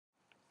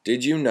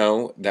Did you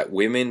know that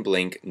women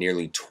blink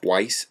nearly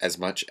twice as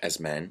much as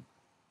men?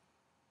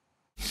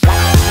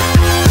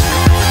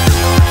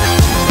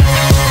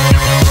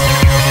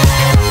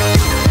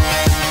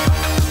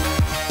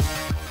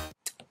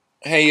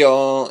 Hey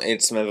y'all,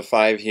 it's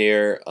Meva5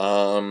 here.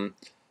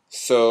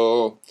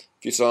 So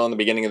if you saw in the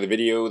beginning of the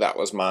video, that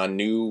was my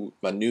new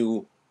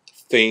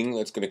thing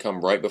that's gonna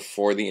come right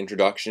before the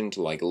introduction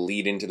to like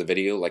lead into the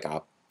video, like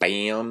a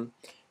bam.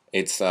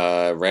 It's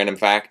a random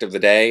fact of the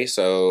day,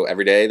 so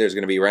every day there's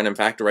gonna be a random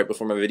fact right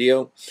before my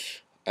video.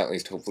 At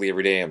least hopefully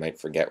every day. I might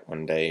forget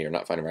one day or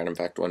not find a random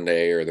fact one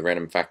day, or the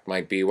random fact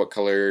might be what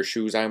color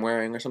shoes I'm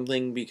wearing or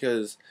something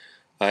because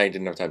I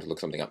didn't have time to look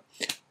something up.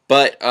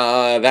 But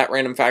that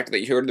random fact that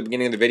you heard at the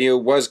beginning of the video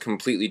was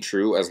completely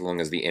true as long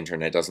as the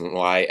internet doesn't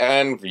lie.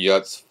 And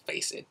let's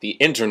face it, the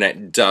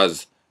internet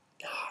does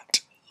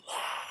not lie.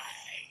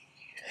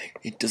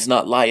 It does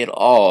not lie at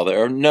all.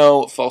 There are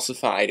no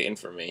falsified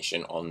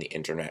information on the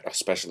internet,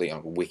 especially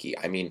on Wiki.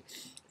 I mean,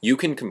 you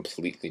can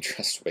completely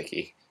trust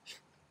Wiki.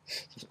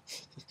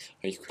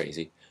 Are you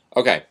crazy?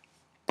 Okay.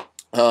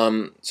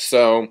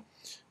 So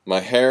my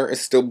hair is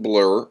still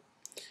blur,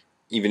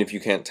 even if you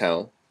can't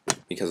tell,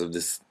 because of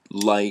this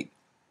light.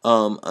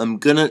 I'm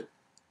gonna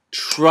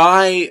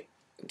try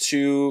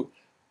to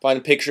find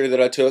a picture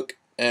that I took,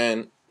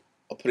 and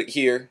I'll put it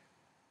here.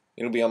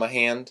 It'll be on my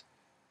hand,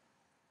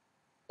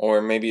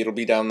 or maybe it'll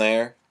be down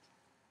there,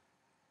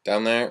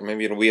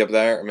 maybe it'll be up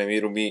there, or maybe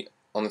it'll be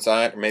on the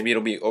side, or maybe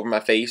it'll be over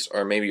my face,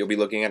 or maybe you'll be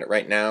looking at it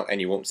right now, and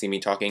you won't see me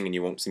talking, and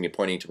you won't see me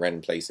pointing to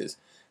random places.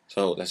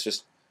 So let's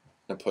just,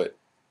 I'm gonna put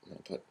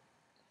my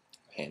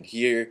hand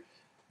here,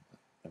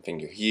 my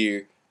finger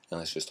here, and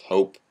let's just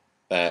hope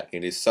that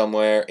it is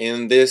somewhere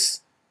in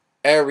this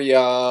area.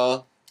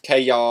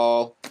 Okay,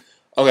 y'all.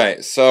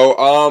 Okay, so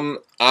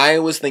I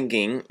was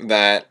thinking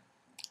that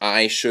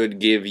I should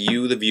give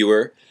you, the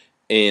viewer,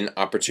 an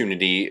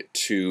opportunity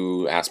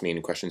to ask me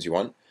any questions you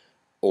want,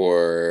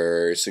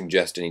 or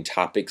suggest any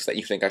topics that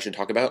you think I should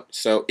talk about.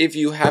 So if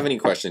you have any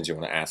questions you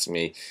want to ask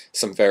me,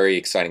 some very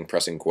exciting,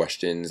 pressing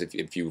questions,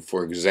 if you,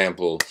 for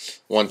example,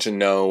 want to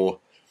know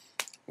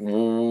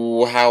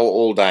how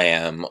old I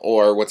am,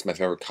 or what's my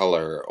favorite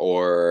color,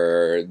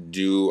 or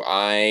do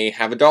I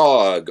have a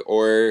dog,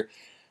 or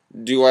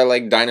do I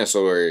like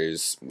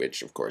dinosaurs,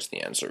 which of course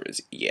the answer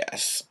is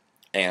yes,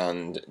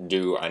 and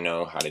do I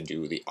know how to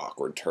do the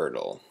awkward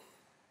turtle?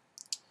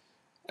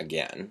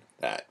 Again,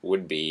 that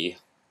would be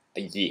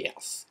a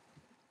yes.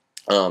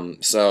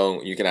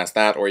 So you can ask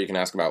that, or you can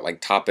ask about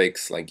like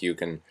topics, like you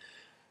can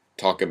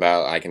talk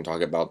about, I can talk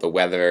about the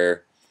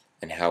weather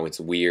and how it's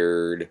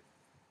weird,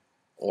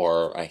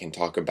 or I can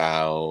talk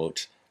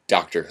about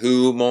Doctor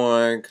Who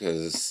more,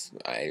 because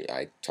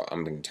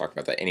I'm going to talk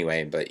about that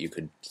anyway, but you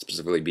could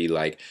specifically be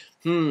like,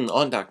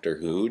 on Doctor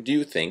Who, do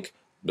you think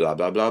blah,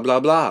 blah, blah, blah,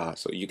 blah?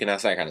 So you can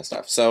ask that kind of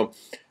stuff. So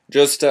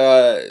just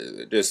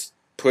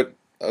put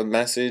a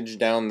message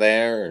down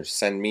there, or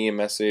send me a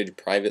message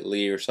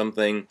privately or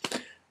something,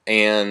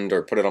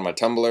 or put it on my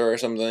Tumblr or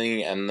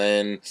something, and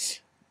then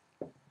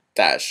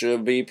that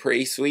should be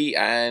pretty sweet,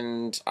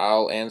 and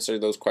I'll answer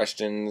those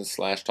questions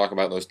 / talk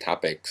about those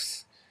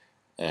topics,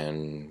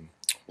 and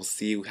we'll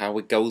see how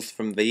it goes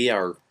from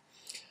there.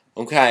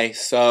 Okay,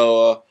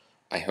 so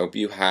I hope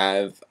you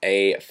have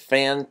a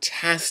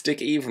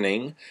fantastic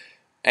evening,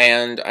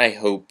 and I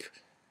hope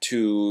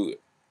to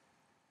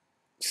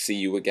see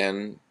you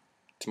again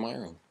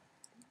tomorrow,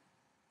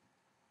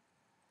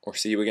 or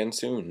see you again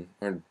soon,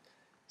 or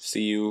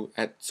see you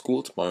at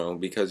school tomorrow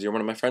because you're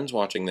one of my friends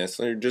watching this,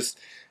 or just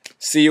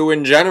see you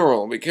in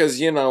general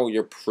because, you know,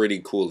 you're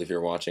pretty cool if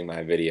you're watching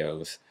my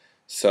videos.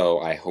 So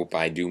I hope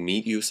I do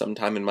meet you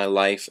sometime in my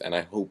life, and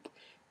I hope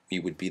we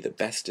would be the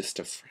bestest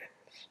of friends.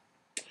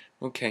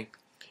 Okay,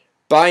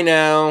 bye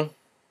now.